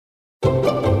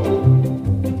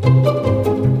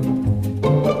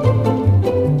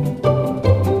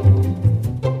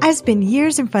I've spent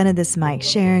years in front of this mic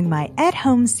sharing my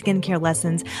at-home skincare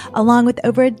lessons, along with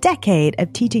over a decade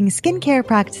of teaching skincare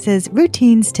practices,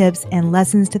 routines, tips, and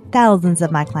lessons to thousands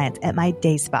of my clients at my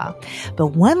day spa. But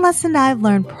one lesson I've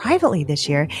learned privately this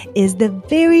year is the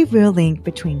very real link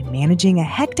between managing a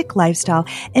hectic lifestyle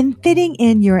and fitting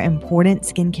in your important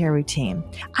skincare routine.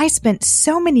 I spent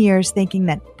so many years thinking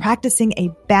that practicing a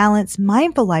balanced,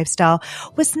 mindful lifestyle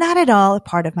was not at all a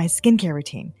part of my skincare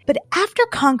routine. But after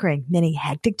conquering many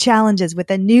hectic challenges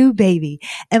with a new baby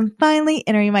and finally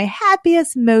entering my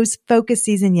happiest, most focused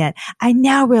season yet, I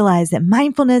now realize that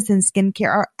mindfulness and skincare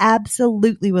are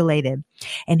absolutely related.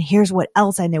 And here's what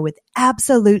else I know with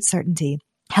absolute certainty.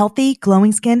 Healthy,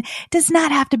 glowing skin does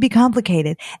not have to be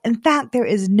complicated. In fact, there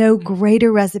is no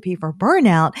greater recipe for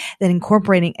burnout than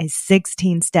incorporating a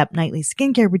 16-step nightly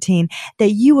skincare routine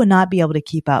that you will not be able to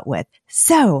keep up with.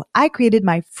 So I created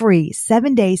my free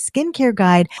 7-day skincare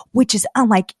guide, which is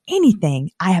unlike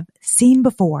anything I have seen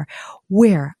before,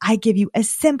 where I give you a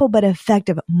simple but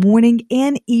effective morning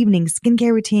and evening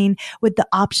skincare routine with the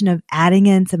option of adding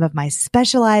in some of my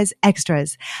specialized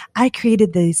extras. I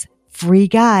created these free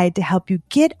guide to help you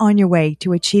get on your way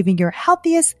to achieving your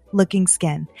healthiest looking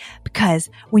skin. Because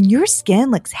when your skin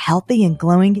looks healthy and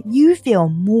glowing, you feel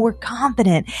more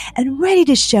confident and ready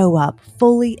to show up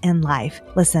fully in life.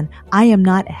 Listen, I am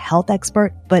not a health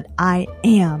expert, but I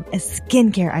am a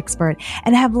skincare expert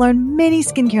and have learned many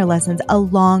skincare lessons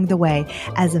along the way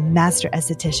as a master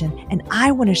esthetician, and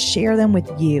I want to share them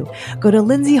with you. Go to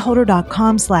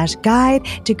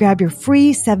lindsayholder.com/guide to grab your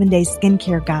free 7-day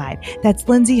skincare guide. That's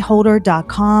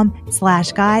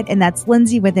lindsayholder.com/guide, and that's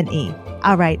Lindsay with an E.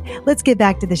 All right, let's get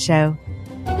back to the show.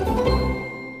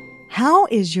 How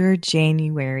is your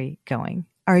January going?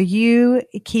 Are you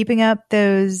keeping up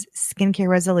those skincare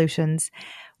resolutions?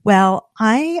 Well,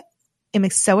 I am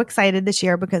so excited this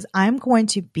year because I'm going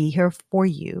to be here for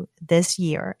you this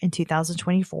year in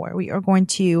 2024. We are going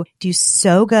to do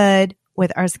so good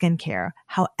with our skincare.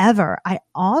 However, I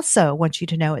also want you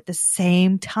to know at the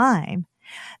same time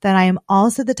that I am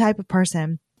also the type of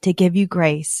person to give you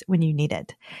grace when you need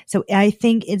it. So I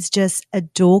think it's just a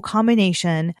dual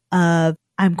combination of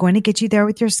I'm going to get you there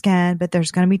with your skin, but there's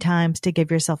going to be times to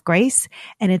give yourself grace,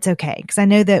 and it's okay. Because I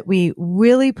know that we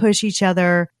really push each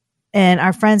other, and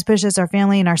our friends push us, our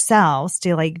family and ourselves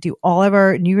to like do all of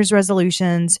our New Year's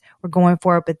resolutions. We're going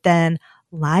for it, but then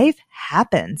life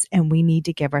happens and we need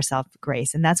to give ourselves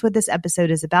grace. And that's what this episode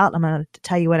is about. I'm going to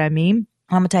tell you what I mean.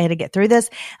 I'm going to tell you how to get through this.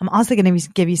 I'm also going to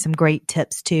give you some great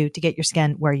tips too to get your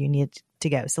skin where you need to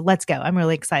go. So let's go. I'm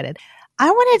really excited. I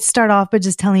wanted to start off by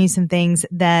just telling you some things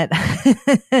that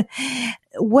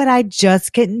what I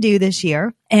just couldn't do this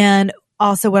year and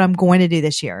also what I'm going to do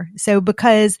this year. So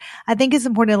because I think it's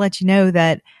important to let you know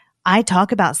that I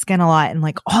talk about skin a lot and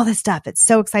like all this stuff. It's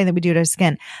so exciting that we do it to our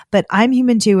skin, but I'm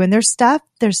human too. And there's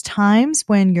times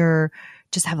when you're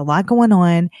just have a lot going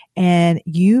on and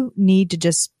you need to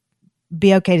just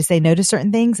be okay to say no to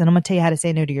certain things. And I'm going to tell you how to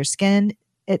say no to your skin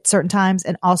at certain times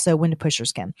and also when to push your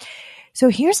skin. So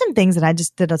here's some things that I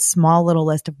just did a small little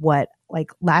list of what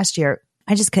like last year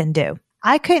I just couldn't do.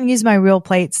 I couldn't use my real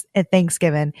plates at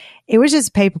Thanksgiving. It was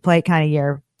just paper plate kind of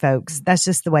year, folks. That's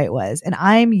just the way it was. And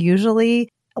I'm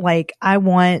usually like, I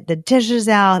want the dishes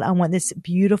out. I want this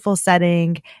beautiful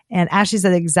setting. And Ashley's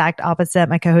the exact opposite.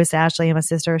 My co-host Ashley and my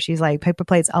sister, she's like paper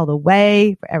plates all the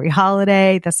way for every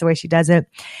holiday. That's the way she does it.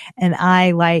 And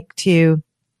I like to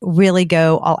really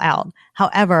go all out.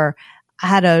 However, I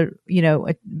had a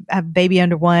baby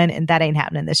under 1 and that ain't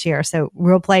happening this year. So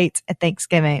real plates at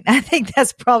Thanksgiving. I think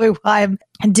that's probably why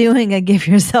I'm doing a Give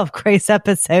Yourself Grace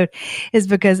episode is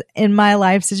because in my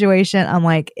life situation, I'm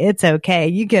like, it's okay.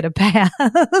 You get a pass.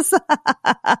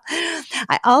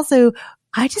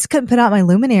 I just couldn't put out my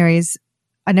luminaries.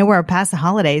 I know we're past the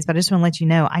holidays, but I just want to let you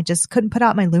know, I just couldn't put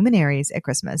out my luminaries at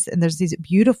Christmas. And there's these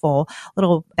beautiful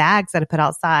little bags that I put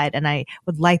outside and I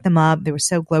would light them up. They were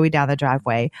so glowy down the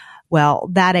driveway. Well,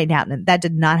 that ain't happening. That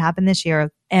did not happen this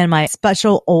year. And my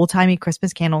special old-timey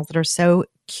Christmas candles that are so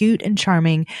cute and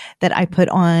charming that I put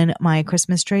on my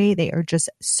Christmas tree. They are just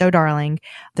so darling.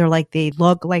 They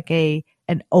look like an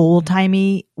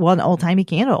old-timey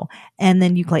candle. And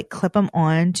then you like clip them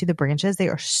on to the branches. They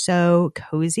are so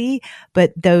cozy,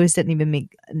 but those didn't even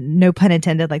make, no pun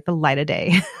intended, like the light of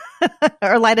day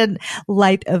or light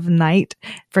of night.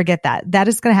 Forget that. That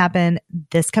is going to happen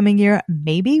this coming year.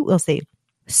 Maybe we'll see.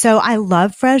 So I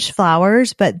love fresh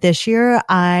flowers, but this year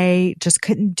I just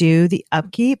couldn't do the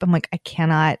upkeep. I'm like, I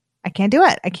cannot I can't do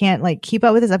it. I can't like keep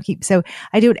up with this upkeep. So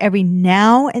I do it every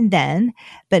now and then,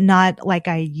 but not like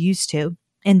I used to.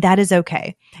 And that is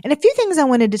okay. And a few things I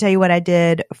wanted to tell you what I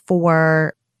did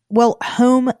for, well,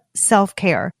 home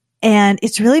self-care. And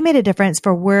it's really made a difference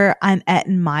for where I'm at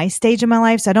in my stage of my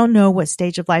life. So I don't know what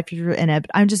stage of life you're in it,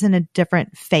 but I'm just in a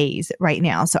different phase right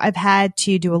now. So I've had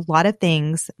to do a lot of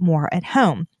things more at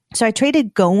home. So I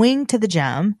traded going to the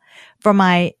gym for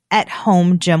my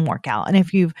at-home gym workout. And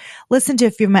if you've listened to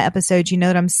a few of my episodes, you know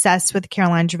that I'm obsessed with the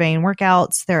Caroline Gervain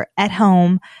workouts. They're at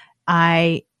home.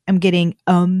 I am getting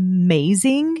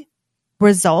amazing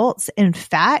results. In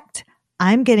fact,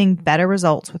 I'm getting better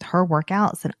results with her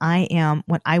workouts than I am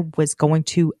when I was going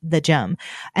to the gym.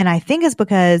 And I think it's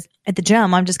because at the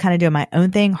gym, I'm just kind of doing my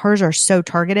own thing. Hers are so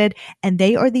targeted and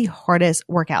they are the hardest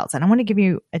workouts. And I want to give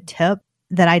you a tip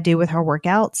that I do with her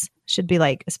workouts. Should be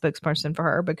like a spokesperson for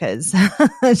her because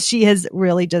she has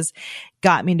really just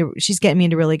she's getting me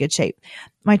into really good shape.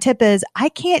 My tip is I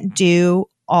can't do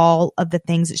all of the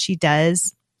things that she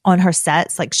does on her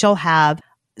sets. Like she'll have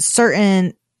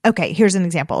okay, here's an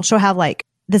example. She'll have like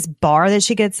this bar that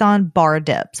she gets on, bar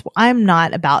dips. Well, I'm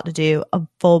not about to do a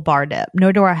full bar dip,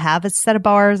 nor do I have a set of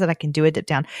bars that I can do a dip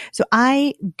down. So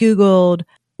I Googled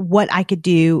what I could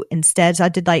do instead. So I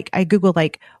Googled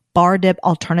like bar dip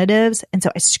alternatives. And so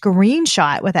I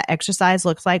screenshot what that exercise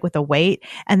looks like with a weight.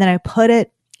 And then I put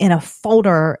it in a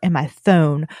folder in my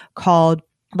phone called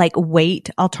like weight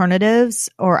alternatives,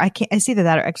 or it's either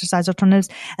that or exercise alternatives.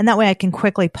 And that way I can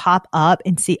quickly pop up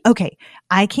and see, okay,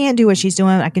 I can't do what she's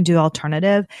doing. I can do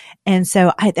alternative. And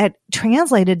so that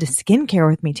translated to skincare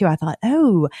with me too. I thought,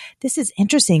 oh, this is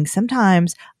interesting.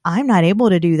 Sometimes I'm not able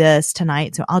to do this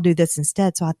tonight, so I'll do this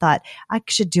instead. So I thought I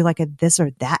should do like a this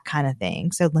or that kind of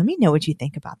thing. So let me know what you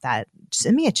think about that.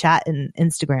 Send me a chat in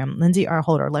Instagram, Lindsay R.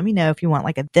 Holder. Let me know if you want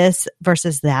like a this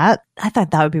versus that. I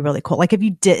thought that would be really cool. Like if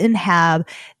you didn't have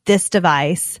this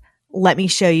device, let me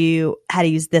show you how to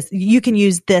use this. You can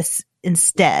use this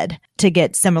instead to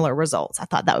get similar results. I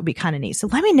thought that would be kind of neat. So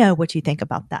let me know what you think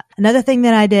about that. Another thing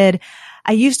that I did,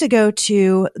 I used to go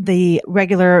to the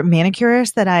regular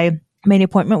manicurist that I made an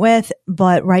appointment with,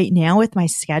 but right now with my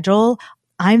schedule,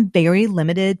 I'm very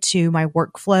limited to my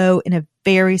workflow in a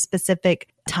very specific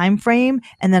time frame.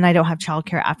 And then I don't have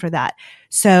childcare after that.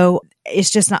 So it's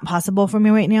just not possible for me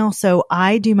right now. So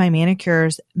I do my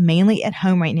manicures mainly at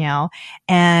home right now.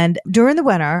 And during the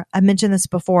winter, I mentioned this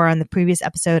before on the previous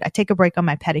episode, I take a break on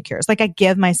my pedicures. Like I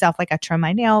give myself, like I trim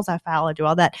my nails, I file, I do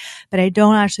all that, but I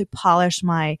don't actually polish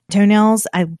my toenails.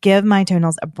 I give my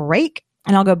toenails a break.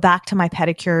 And I'll go back to my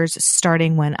pedicures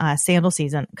starting when sandal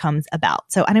season comes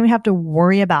about. So I don't even have to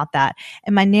worry about that.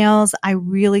 And my nails, I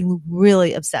really,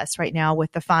 really obsessed right now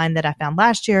with the find that I found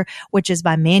last year, which is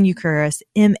by Manucurist,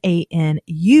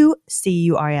 Manucurist.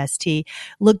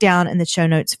 Look down in the show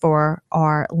notes for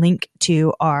our link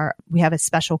to we have a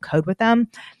special code with them.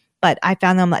 But I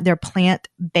found them like they're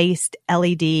plant-based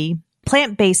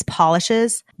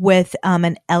polishes with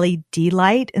an LED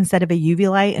light instead of a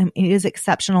UV light. And it is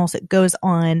exceptional. So it goes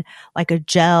on like a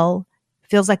gel,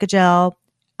 feels like a gel,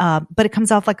 but it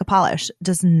comes off like a polish.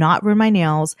 Does not ruin my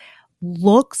nails.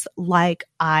 Looks like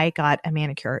I got a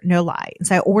manicure. No lie. And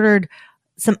so I ordered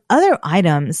some other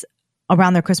items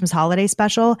around their Christmas holiday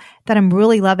special that I'm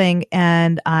really loving.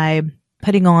 And I'm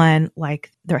putting on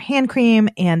like their hand cream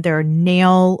and their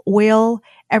nail oil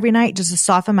every night just to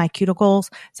soften my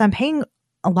cuticles. So I'm paying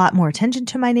a lot more attention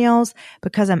to my nails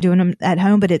because I'm doing them at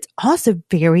home, but it's also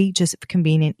very just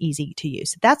convenient, easy to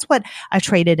use. So that's what I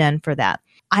traded in for that.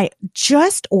 I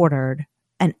just ordered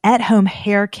an at-home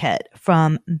hair kit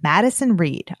from Madison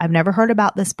Reed. I've never heard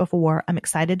about this before. I'm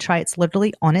excited to try it. It's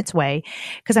literally on its way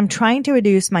because I'm trying to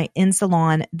reduce my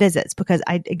in-salon visits because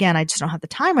I just don't have the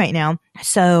time right now.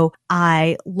 So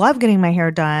I love getting my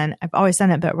hair done. I've always done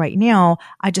it, but right now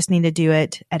I just need to do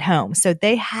it at home. So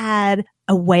they had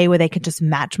a way where they could just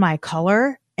match my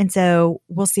color. And so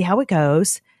we'll see how it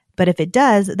goes. But if it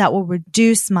does, that will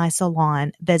reduce my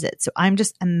salon visits. So I'm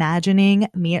just imagining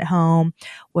me at home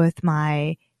with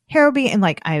my hair being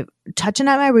like I'm touching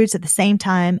at my roots at the same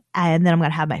time. And then I'm going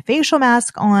to have my facial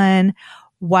mask on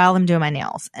while I'm doing my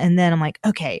nails. And then I'm like,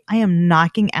 okay, I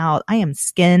am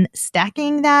skin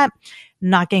stacking that,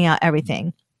 knocking out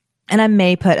everything. And I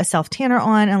may put a self tanner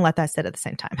on and let that sit at the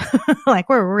same time. Like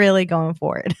we're really going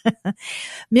for it.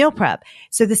 Meal prep.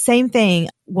 So the same thing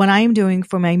when I'm doing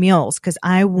for my meals, because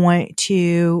I want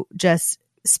to just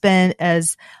spend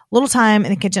as little time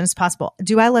in the kitchen as possible.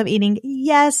 Do I love eating?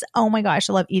 Yes. Oh my gosh,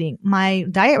 I love eating. My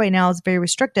diet right now is very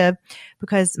restrictive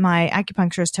because my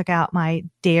acupuncturist took out my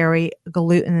dairy,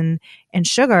 gluten, and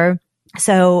sugar.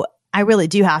 So I really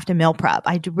do have to meal prep.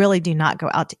 Really do not go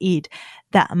out to eat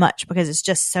that much because it's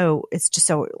just so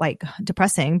like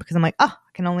depressing because I'm like, oh,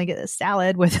 I can only get this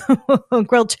salad with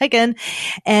grilled chicken.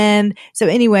 And so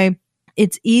anyway,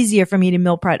 it's easier for me to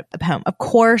meal prep at home. Of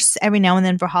course, every now and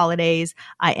then for holidays,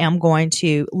 I am going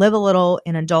to live a little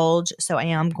and indulge. So I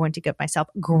am going to give myself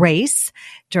grace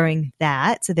during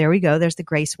that. So there we go. There's the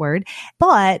grace word.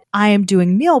 But I am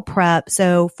doing meal prep.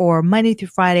 So for Monday through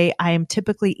Friday, I am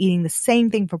typically eating the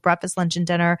same thing for breakfast, lunch, and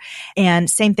dinner. And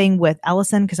same thing with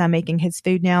Ellison because I'm making his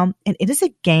food now. And it is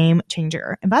a game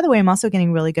changer. And by the way, I'm also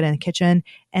getting really good in the kitchen.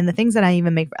 And the things that I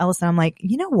even make for Ellison, I'm like,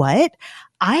 you know what?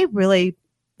 I really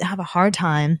have a hard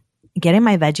time getting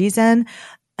my veggies in.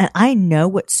 And I know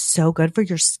what's so good for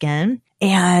your skin.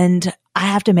 And I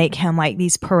have to make him like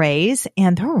these purees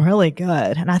and they're really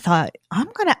good. And I thought, I'm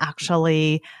going to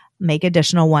actually make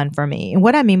additional one for me. And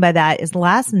what I mean by that is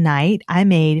last night I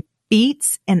made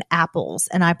beets and apples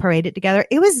and I pureed it together.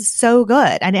 It was so good.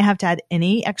 I didn't have to add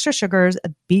any extra sugars.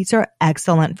 Beets are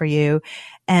excellent for you.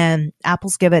 And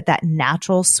apples give it that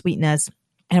natural sweetness.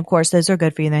 And of course, those are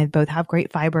good for you. They both have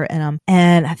great fiber in them.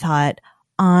 And I thought,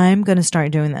 I'm going to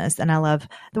start doing this. And I love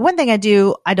the one thing I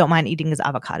don't mind eating is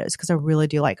avocados because I really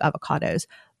do like avocados.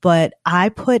 But I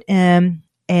put in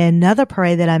another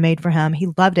puree that I made for him. He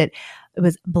loved it. It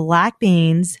was black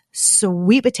beans,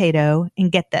 sweet potato, and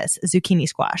get this, zucchini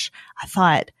squash. I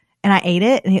thought, and I ate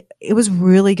it and it was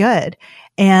really good.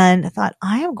 And I thought,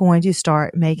 I am going to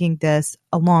start making this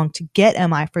along to get in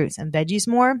my fruits and veggies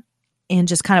more. And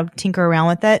just kind of tinker around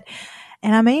with it.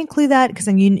 And I may include that because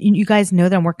you guys know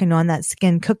that I'm working on that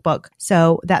skin cookbook.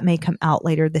 So that may come out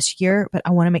later this year, but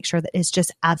I want to make sure that it's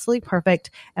just absolutely perfect.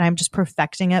 And I'm just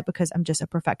perfecting it because I'm just a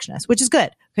perfectionist, which is good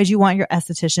because you want your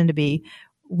esthetician to be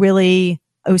really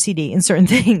OCD in certain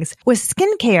things. With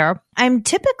skincare,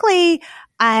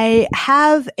 I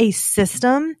have a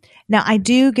system. Now I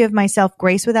do give myself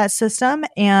grace with that system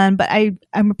but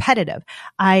I'm repetitive.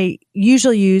 I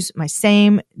usually use my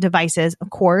same devices.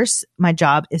 Of course, my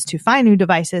job is to find new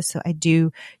devices. So I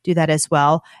do that as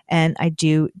well. And I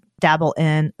do dabble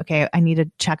in, okay, I need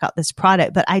to check out this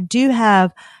product, but I do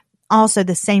have also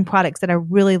the same products that I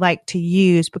really like to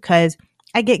use because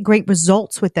I get great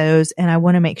results with those and I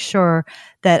want to make sure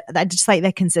that I just like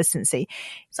that consistency.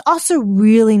 It's also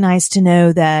really nice to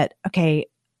know that, okay,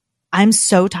 I'm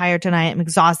so tired tonight. I'm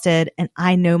exhausted and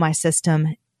I know my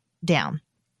system down.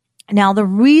 Now, the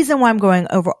reason why I'm going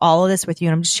over all of this with you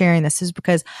and I'm just sharing this is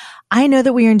because I know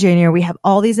that we are in January. We have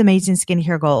all these amazing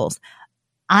skincare goals.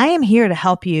 I am here to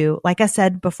help you. Like I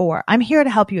said before, I'm here to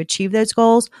help you achieve those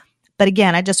goals. But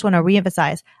again, I just want to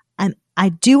reemphasize, I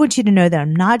do want you to know that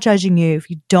I'm not judging you if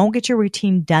you don't get your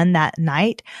routine done that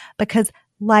night because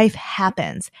life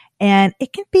happens. And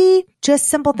it can be just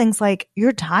simple things like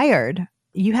you're tired.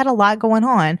 You had a lot going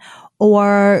on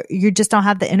or you just don't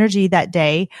have the energy that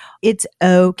day. It's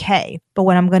okay. But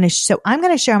what I'm going to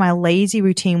share my lazy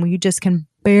routine where you just can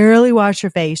barely wash your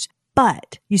face,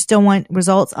 but you still want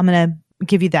results. I'm going to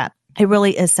give you that. It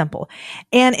really is simple.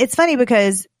 And it's funny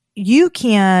because you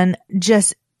can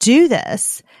just do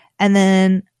this and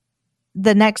then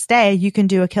the next day you can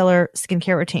do a killer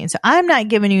skincare routine. So I'm not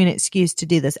giving you an excuse to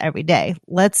do this every day.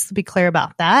 Let's be clear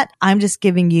about that. I'm just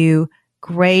giving you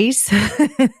grace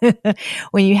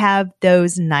when you have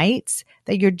those nights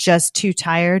that you're just too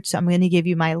tired. So I'm going to give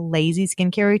you my lazy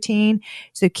skincare routine.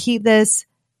 So keep this,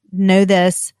 know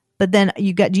this, but then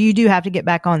you do have to get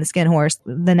back on the skin horse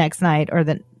the next night or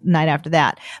the night after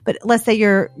that. But let's say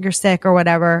you're sick or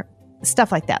whatever,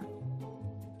 stuff like that.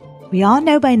 We all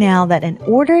know by now that in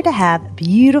order to have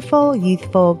beautiful,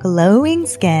 youthful, glowing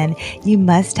skin, you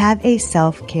must have a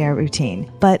self-care routine.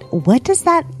 But what does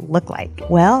that look like?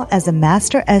 Well, as a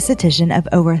master esthetician of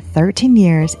over 13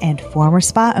 years and former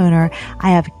spa owner, I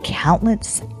have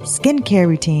countless skincare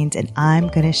routines and I'm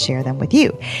going to share them with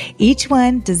you. Each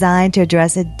one designed to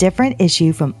address a different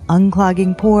issue from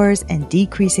unclogging pores and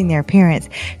decreasing their appearance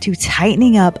to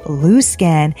tightening up loose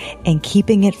skin and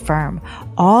keeping it firm.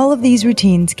 All of these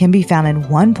routines can be found in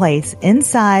one place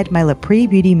inside my LaPree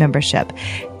Beauty membership.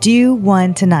 Do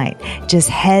one tonight. Just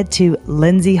head to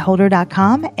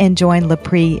lindsayholder.com and join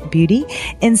LaPree Beauty.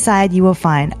 Inside, you will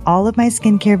find all of my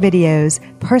skincare videos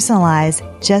personalized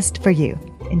just for you.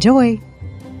 Enjoy.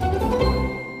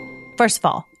 First of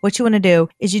all, what you want to do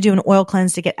is you do an oil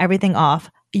cleanse to get everything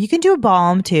off. You can do a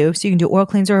balm too. So you can do oil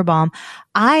cleanser or a balm.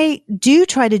 I do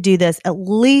try to do this at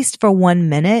least for 1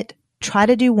 minute. Try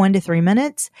to do 1 to 3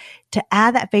 minutes to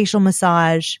add that facial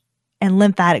massage and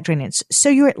lymphatic drainage. So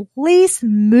you're at least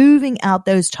moving out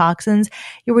those toxins.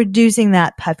 You're reducing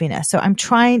that puffiness. So I'm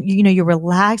trying, you're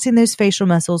relaxing those facial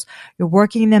muscles. You're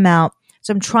working them out.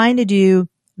 So I'm trying to do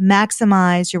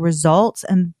maximize your results.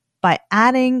 And by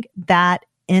adding that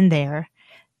in there,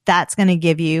 that's going to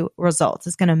give you results.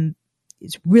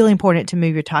 It's really important to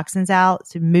move your toxins out,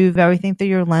 to move everything through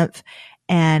your lymph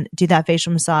and do that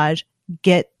facial massage.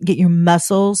 Get your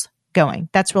muscles going.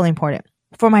 That's really important.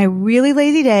 For my really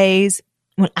lazy days,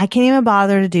 when I can't even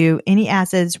bother to do any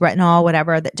acids, retinol,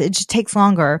 whatever, that it just takes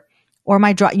longer, or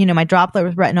my droplet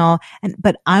with retinol,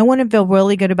 but I want to feel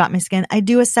really good about my skin, I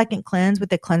do a second cleanse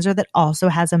with a cleanser that also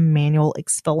has a manual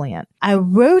exfoliant. I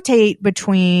rotate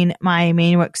between my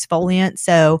manual exfoliant.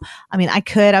 So,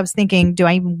 I was thinking, do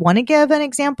I even want to give an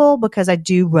example? Because I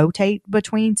do rotate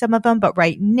between some of them, but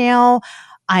right now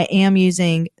I am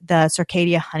using the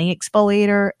Circadia Honey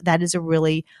Exfoliator. That is a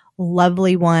really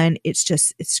lovely one.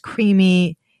 It's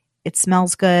creamy. It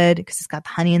smells good because it's got the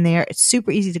honey in there. It's super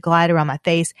easy to glide around my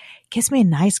face. It gives me a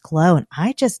nice glow. And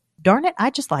I just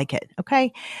like it.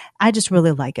 Okay. I just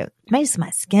really like it. It makes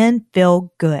my skin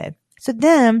feel good. So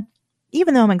then,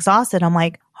 even though I'm exhausted, I'm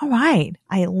like, all right,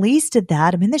 I at least did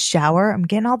that. I'm in the shower. I'm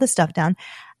getting all this stuff done.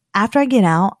 After I get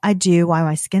out, while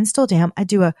my skin's still damp, I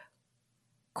do a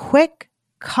quick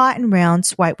cotton round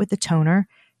swipe with the toner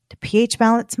to pH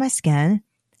balance my skin.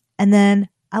 And then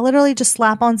I literally just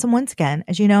slap on some OneSkin.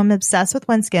 As you know, I'm obsessed with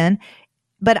OneSkin,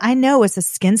 but I know it's a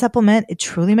skin supplement. It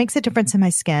truly makes a difference in my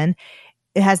skin.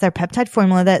 It has their peptide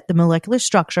formula that the molecular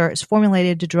structure is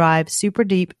formulated to drive super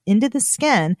deep into the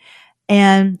skin.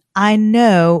 And I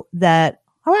know that,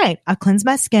 all right, I cleansed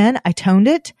my skin, I toned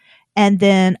it, and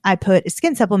then I put a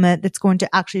skin supplement that's going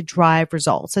to actually drive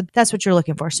results. So that's what you're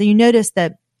looking for. So you notice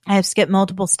that I have skipped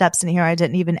multiple steps in here. I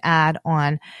didn't even add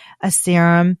on a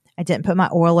serum. I didn't put my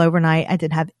oil overnight. I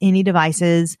didn't have any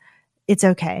devices. It's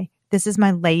okay. This is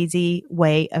my lazy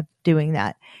way of doing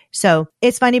that. So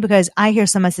it's funny because I hear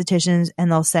some estheticians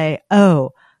and they'll say,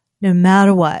 oh, no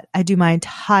matter what, I do my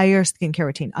entire skincare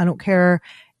routine. I don't care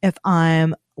if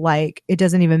I'm like, it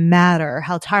doesn't even matter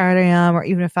how tired I am, or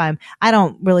even if I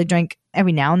don't really drink.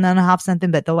 Every now and then I'll have something,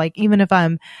 but they're like, even if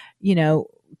I'm,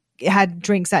 had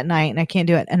drinks at night and I can't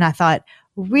do it. And I thought,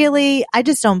 really? I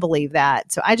just don't believe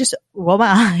that. So I just roll my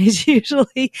eyes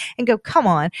usually and go, come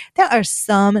on. There are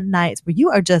some nights where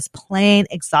you are just plain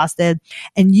exhausted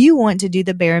and you want to do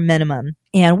the bare minimum.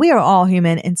 And we are all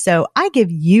human. And so I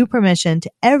give you permission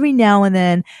to every now and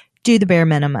then do the bare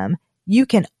minimum. You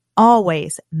can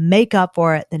always make up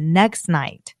for it the next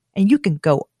night, and you can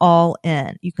go all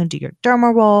in. You can do your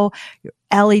derma roll, your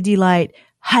LED light,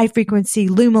 high frequency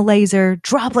Luma laser,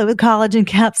 droplet with collagen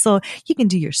capsule. You can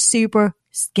do your super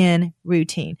skin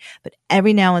routine, but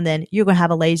every now and then you're going to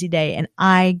have a lazy day, and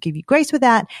I give you grace with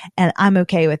that. And I'm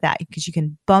okay with that because you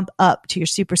can bump up to your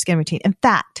super skin routine. In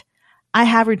fact, I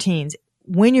have routines.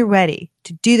 When you're ready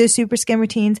to do those super skin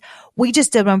routines, we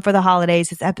just did one for the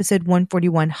holidays. It's episode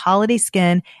 141, holiday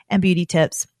skin and beauty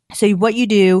tips. So what you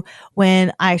do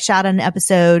when I shot an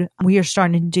episode, we are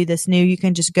starting to do this new, you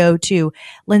can just go to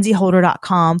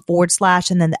lindsayholder.com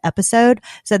 / and then the episode.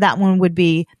 So that one would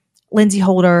be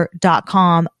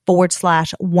lindsayholder.com /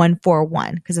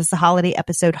 141 because it's the holiday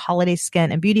episode, holiday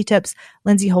skin and beauty tips,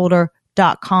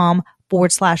 lindsayholder.com /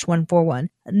 141.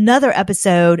 Another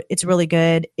episode, it's really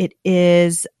good. It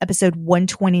is episode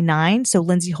 129. So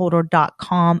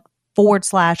lindsayholder.com /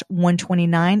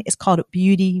 129 is called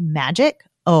Beauty Magic.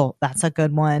 Oh, that's a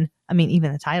good one. I mean,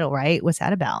 even the title, right? What's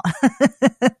that about?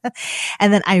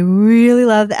 And then I really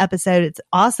love the episode. It's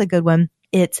also a good one.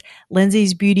 It's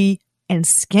Lindsay's Beauty and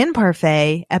Skin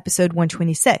Parfait, episode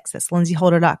 126. That's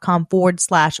lindsayholder.com /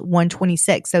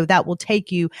 126. So that will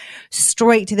take you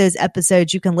straight to those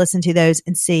episodes. You can listen to those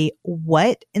and see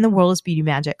what in the world is beauty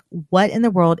magic. What in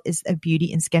the world is a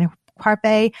beauty and skin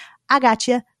parfait? I got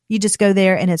you. You just go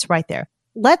there and it's right there.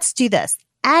 Let's do this.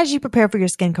 As you prepare for your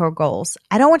skincare goals,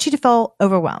 I don't want you to feel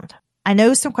overwhelmed. I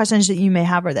know some questions that you may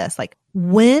have are this, like,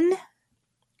 when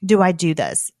do I do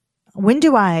this? When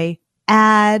do I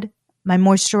add my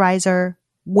moisturizer?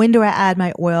 When do I add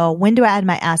my oil? When do I add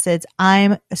my acids?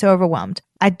 I'm so overwhelmed.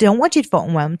 I don't want you to feel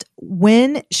overwhelmed.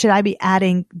 When should I be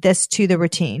adding this to the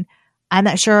routine? I'm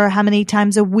not sure how many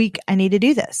times a week I need to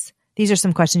do this. These are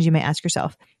some questions you may ask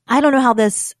yourself. I don't know how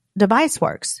this device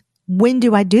works. When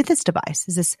do I do this device?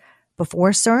 Is this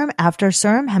before serum, after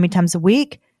serum? How many times a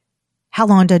week? How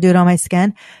long do I do it on my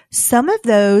skin? Some of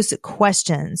those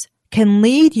questions can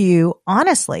lead you,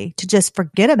 honestly, to just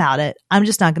forget about it. I'm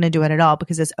just not going to do it at all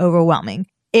because it's overwhelming.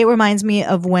 It reminds me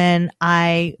of when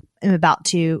I am about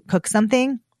to cook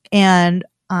something and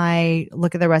I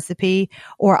look at the recipe,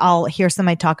 or I'll hear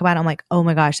somebody talk about it. I'm like, oh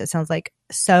my gosh, that sounds like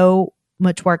so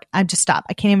much work. I just stop.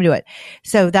 I can't even do it.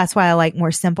 So that's why I like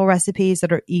more simple recipes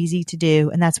that are easy to do.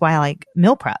 And that's why I like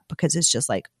meal prep, because it's just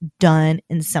like done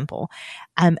and simple.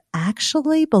 I'm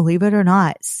actually, believe it or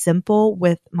not, simple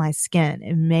with my skin.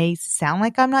 It may sound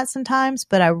like I'm not sometimes,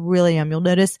 but I really am. You'll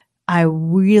notice I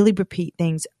really repeat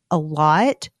things a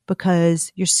lot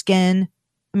because your skin,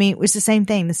 I mean, it's the same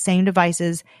thing, the same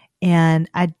devices. And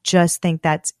I just think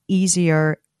that's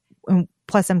easier. And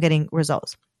plus, I'm getting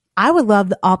results. I would love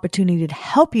the opportunity to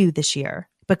help you this year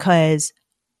because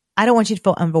I don't want you to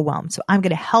feel overwhelmed. So I'm going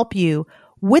to help you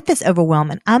with this overwhelm,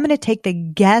 and I'm going to take the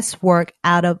guesswork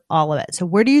out of all of it. So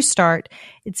where do you start?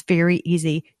 It's very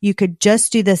easy. You could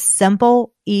just do this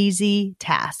simple, easy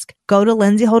task. Go to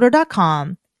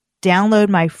lindsayholder.com, download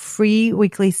my free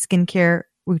weekly skincare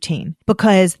routine,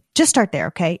 because just start there.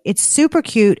 Okay. It's super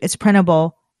cute. It's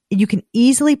printable. You can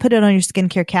easily put it on your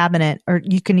skincare cabinet, or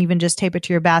you can even just tape it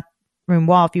to your bathroom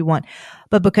wall if you want.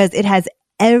 But because it has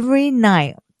every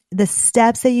night the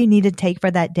steps that you need to take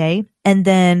for that day, and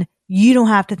then you don't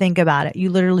have to think about it. You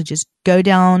literally just go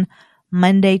down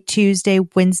Monday, Tuesday,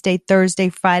 Wednesday, Thursday,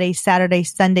 Friday, Saturday,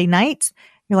 Sunday nights.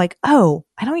 You're like, oh,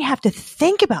 I don't even have to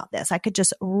think about this. I could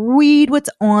just read what's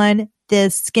on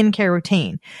this skincare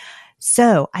routine.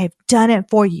 So I've done it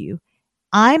for you.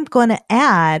 I'm going to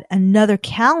add another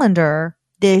calendar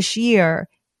this year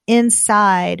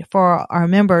inside for our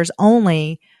members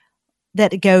only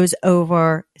that goes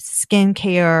over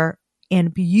skincare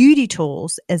and beauty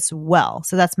tools as well.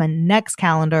 So that's my next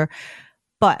calendar.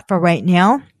 But for right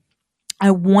now,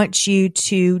 I want you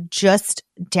to just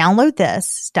download this,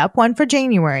 step 1 for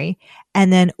January.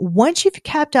 And then once you've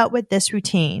kept up with this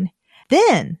routine,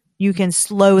 then you can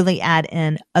slowly add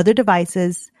in other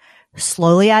devices,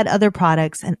 slowly add other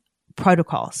products and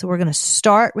protocols. So we're going to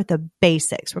start with the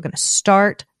basics. We're going to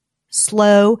start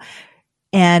slow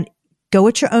and go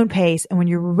at your own pace. And when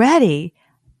you're ready,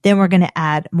 then we're going to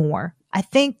add more. I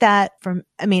think that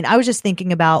I was just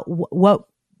thinking about what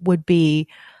would be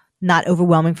not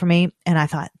overwhelming for me. And I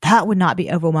thought that would not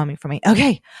be overwhelming for me.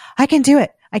 Okay, I can do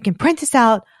it. I can print this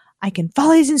out. I can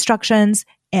follow these instructions.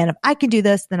 And if I can do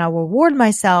this, then I'll reward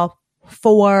myself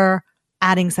for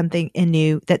adding something in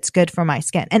new that's good for my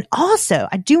skin. And also,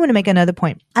 I do want to make another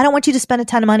point. I don't want you to spend a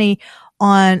ton of money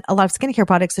on a lot of skincare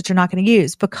products that you're not going to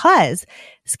use, because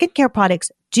skincare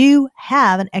products do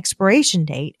have an expiration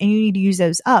date and you need to use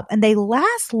those up. And they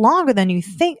last longer than you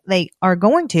think they are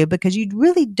going to, because you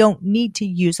really don't need to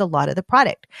use a lot of the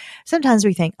product. Sometimes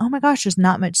we think, oh my gosh, there's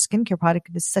not much skincare product.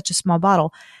 It's such a small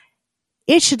bottle.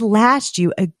 It should last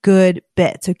you a good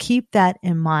bit. So keep that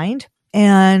in mind.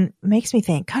 And it makes me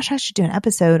think, gosh, I should do an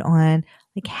episode on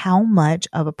like how much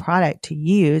of a product to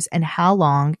use and how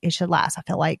long it should last. I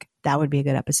feel like that would be a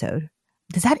good episode.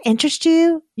 Does that interest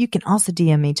you? You can also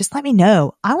DM me. Just let me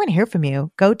know. I want to hear from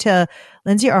you. Go to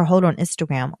Lindsay R. Holder on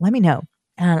Instagram. Let me know.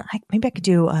 And maybe I could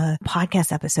do a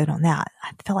podcast episode on that.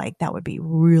 I feel like that would be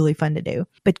really fun to do.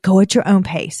 But go at your own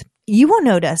pace. You will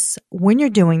notice when you're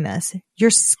doing this, your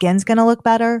skin's going to look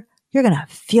better. You're going to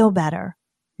feel better.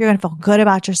 You're going to feel good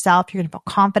about yourself. You're going to feel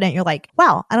confident. You're like,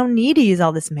 wow, I don't need to use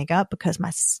all this makeup because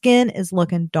my skin is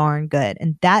looking darn good.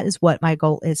 And that is what my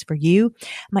goal is for you.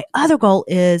 My other goal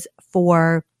is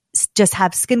for just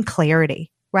have skin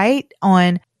clarity, right?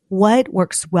 On what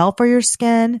works well for your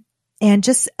skin and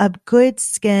just a good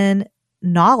skin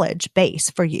knowledge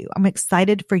base for you. I'm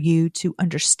excited for you to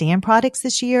understand products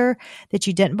this year that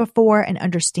you didn't before and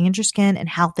understand your skin and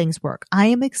how things work. I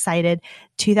am excited.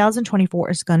 2024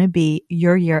 is going to be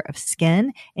your year of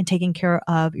skin and taking care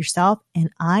of yourself. And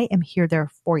I am here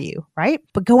there for you, right?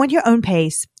 But go at your own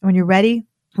pace. When you're ready,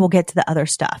 we'll get to the other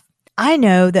stuff. I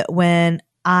know that when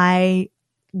I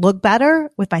look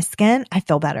better with my skin, I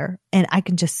feel better. And I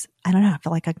can just, I don't know, I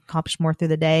feel like I can accomplish more through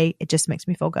the day. It just makes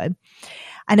me feel good.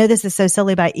 I know this is so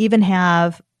silly, but I even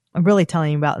have, I'm really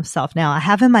telling you about myself now. I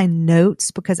have in my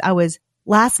notes because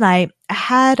last night, I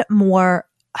had more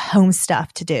home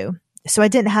stuff to do. So I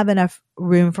didn't have enough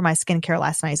room for my skincare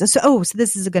last night. So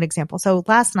this is a good example. So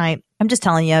last night, I'm just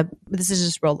telling you, this is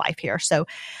just real life here. So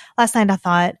last night I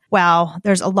thought, wow,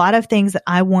 there's a lot of things that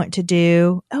I want to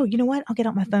do. Oh, you know what? I'll get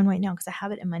out my phone right now because I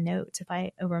have it in my notes. If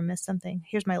I miss something,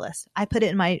 here's my list. I put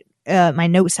it in my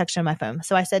notes section of my phone.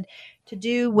 So I said to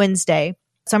do Wednesday.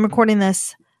 So I'm recording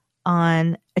this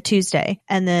on a Tuesday.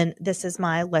 And then this is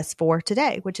my list for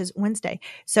today, which is Wednesday.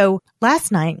 So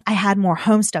last night I had more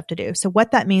home stuff to do. So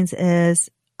what that means is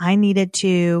I needed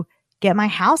to get my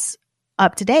house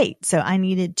up to date. So I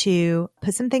needed to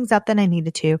put some things up that I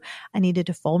needed to. I needed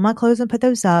to fold my clothes and put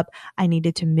those up. I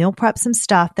needed to meal prep some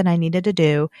stuff that I needed to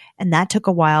do. And that took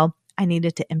a while. I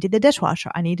needed to empty the dishwasher.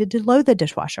 I needed to load the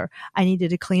dishwasher. I needed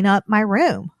to clean up my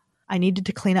room. I needed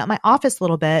to clean up my office a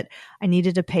little bit. I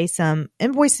needed to pay some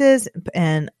invoices.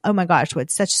 And oh my gosh,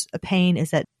 what's such a pain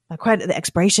is that the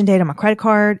expiration date on my credit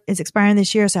card is expiring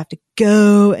this year. So I have to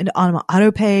go into on my auto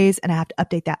pays and I have to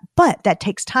update that. But that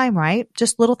takes time, right?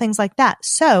 Just little things like that.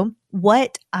 So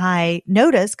what I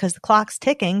noticed, because the clock's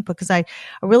ticking, because I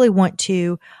really want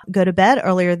to go to bed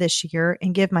earlier this year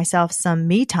and give myself some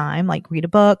me time, like read a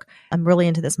book. I'm really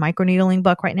into this microneedling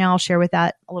book right now. I'll share with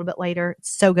that a little bit later.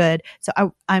 It's so good. So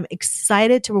I'm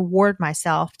excited to reward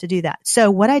myself to do that.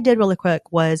 So what I did really quick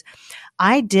was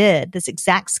I did this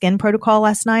exact skin protocol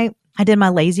last night. I did my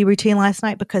lazy routine last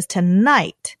night because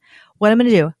tonight, what I'm going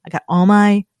to do, I got all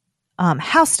my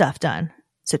house stuff done.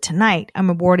 So tonight I'm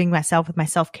rewarding myself with my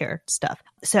self-care stuff.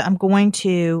 So I'm going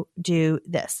to do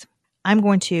this. I'm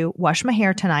going to wash my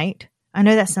hair tonight. I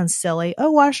know that sounds silly.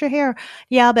 Oh, wash your hair.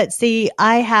 Yeah, but see,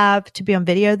 I have to be on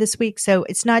video this week. So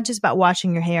it's not just about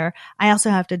washing your hair. I also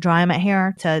have to dry my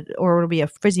hair or it'll be a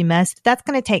frizzy mess. That's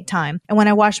going to take time. And when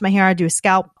I wash my hair, I do a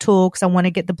scalp tool because I want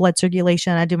to get the blood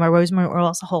circulation. I do my rosemary oil.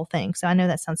 It's a whole thing. So I know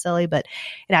that sounds silly, but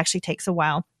it actually takes a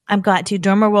while. I've got to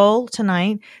derma roll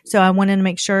tonight. So I wanted to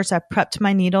make sure. So I prepped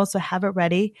my needle. So I have it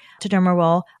ready to derma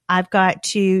roll. I've got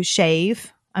to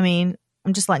shave. I mean,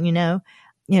 I'm just letting you know,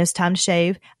 it's time to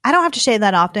shave. I don't have to shave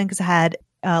that often because I had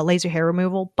laser hair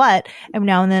removal, but every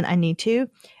now and then I need to.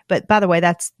 But by the way,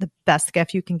 that's the best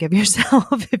gift you can give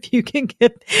yourself. If you can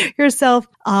give yourself,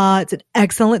 it's an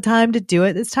excellent time to do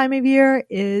it this time of year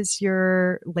is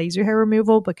your laser hair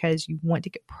removal because you want to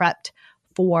get prepped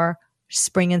for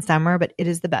spring and summer, but it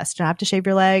is the best. You don't have to shave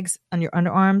your legs on your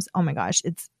underarms. Oh my gosh,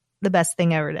 it's the best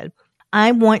thing I ever did.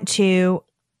 I want to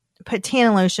put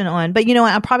tannin lotion on, but you know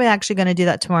what? I'm probably actually going to do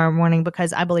that tomorrow morning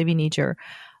because I believe you need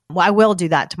I will do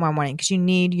that tomorrow morning because you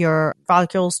need your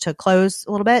follicles to close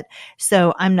a little bit.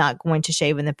 So I'm not going to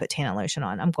shave and then put tannin lotion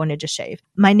on. I'm going to just shave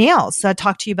my nails. So I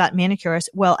talked to you about manicures.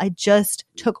 Well, I just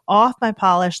took off my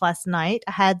polish last night.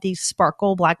 I had the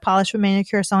sparkle black polish with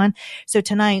manicures on. So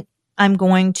tonight I'm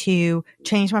going to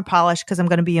change my polish because I'm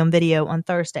going to be on video on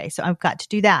Thursday. So I've got to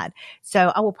do that.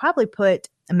 So I will probably put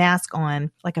a mask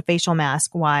on, like a facial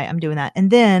mask, while I'm doing that. And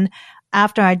then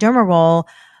after I derma roll,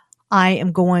 I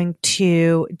am going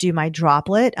to do my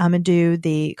droplet. I'm going to do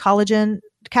the collagen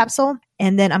capsule.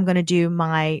 And then I'm going to do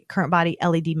my Current Body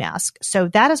LED mask. So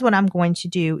that is what I'm going to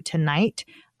do tonight.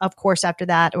 Of course, after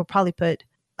that, I'll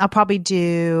probably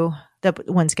do the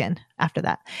OneSkin after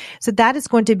that. So that is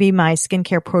going to be my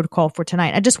skincare protocol for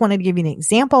tonight. I just wanted to give you an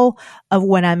example of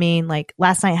what I mean. Like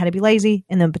last night I had to be lazy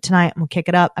but tonight I'm going to kick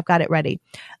it up. I've got it ready.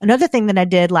 Another thing that I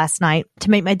did last night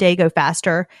to make my day go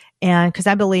faster, and because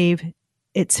I believe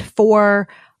it's for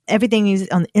everything is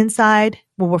on the inside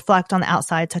will reflect on the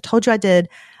outside. So I told you I did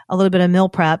a little bit of meal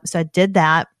prep. So I did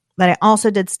that, but I also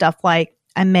did stuff like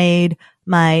I made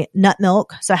my nut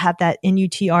milk. So I have that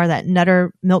NUTR, that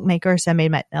Nutter milk maker. So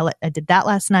I did that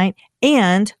last night.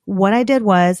 And what I did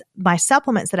was my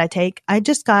supplements that I take, I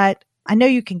know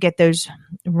you can get those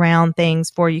round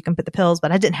things you can put the pills,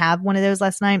 but I didn't have one of those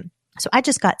last night. So I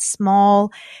just got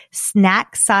small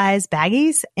snack size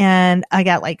baggies and I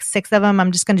got like 6 of them.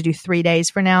 I'm just going to do 3 days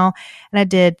for now. And I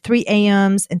did 3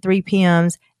 a.m.s and 3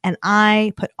 p.m.s. And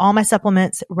I put all my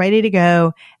supplements ready to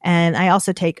go. And I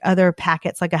also take other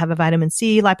packets, like I have a vitamin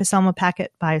C liposomal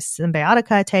packet by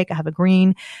Symbiotica I have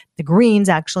the greens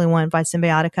actually one by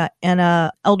Symbiotica and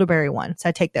a elderberry one. So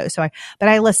I take those. But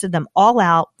I listed them all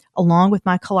out along with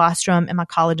my colostrum and my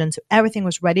collagen. So everything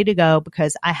was ready to go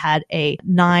because I had a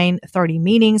 9:30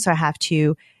 meeting. So I have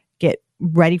to get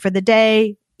ready for the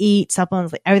day, eat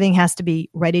supplements, like everything has to be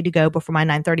ready to go before my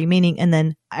 9:30 meeting. And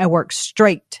then I work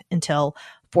straight until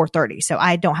 4:30. So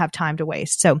I don't have time to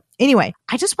waste. So anyway,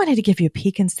 I just wanted to give you a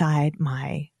peek inside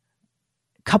my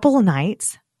couple of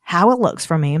nights, how it looks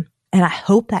for me. And I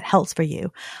hope that helps for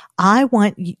you. I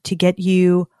want to get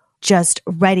you just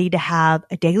ready to have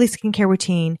a daily skincare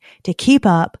routine to keep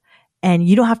up and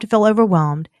you don't have to feel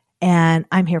overwhelmed. And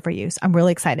I'm here for you. So I'm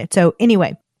really excited. So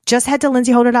anyway, just head to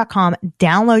lindsayholder.com,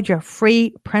 download your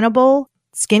free printable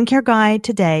skincare guide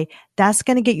today. That's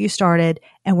going to get you started.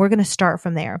 And we're going to start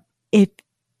from there.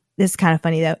 This is kind of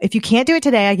funny though. If you can't do it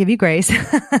today, I give you grace,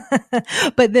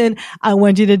 but then I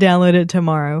want you to download it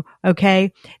tomorrow.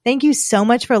 Okay. Thank you so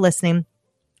much for listening.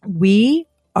 We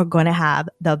are going to have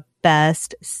the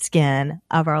best skin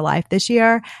of our life this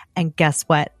year. And guess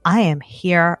what? I am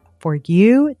here for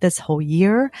you this whole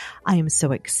year. I am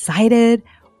so excited.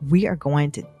 We are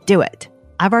going to do it.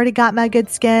 I've already got my good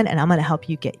skin and I'm going to help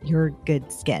you get your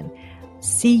good skin.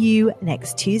 see you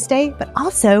next Tuesday, but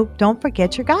also don't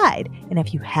forget your guide. And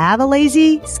if you have a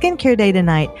lazy skincare day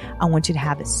tonight, I want you to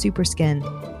have a super skin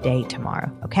day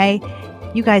tomorrow. Okay.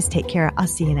 You guys take care. I'll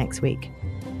see you next week.